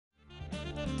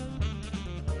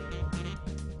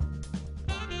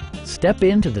Step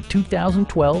into the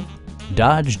 2012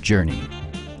 Dodge Journey.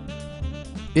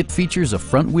 It features a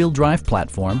front-wheel drive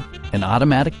platform, an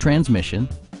automatic transmission,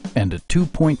 and a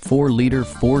 2.4-liter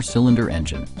four-cylinder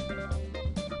engine.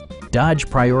 Dodge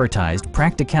prioritized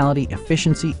practicality,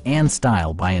 efficiency, and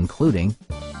style by including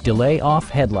delay-off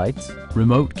headlights,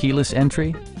 remote keyless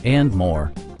entry, and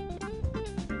more.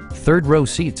 Third-row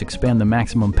seats expand the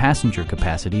maximum passenger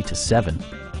capacity to 7.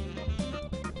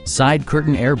 Side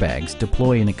curtain airbags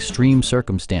deploy in extreme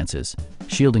circumstances,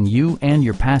 shielding you and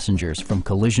your passengers from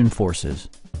collision forces.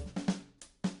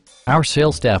 Our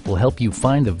sales staff will help you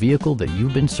find the vehicle that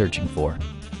you've been searching for.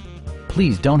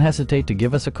 Please don't hesitate to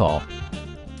give us a call.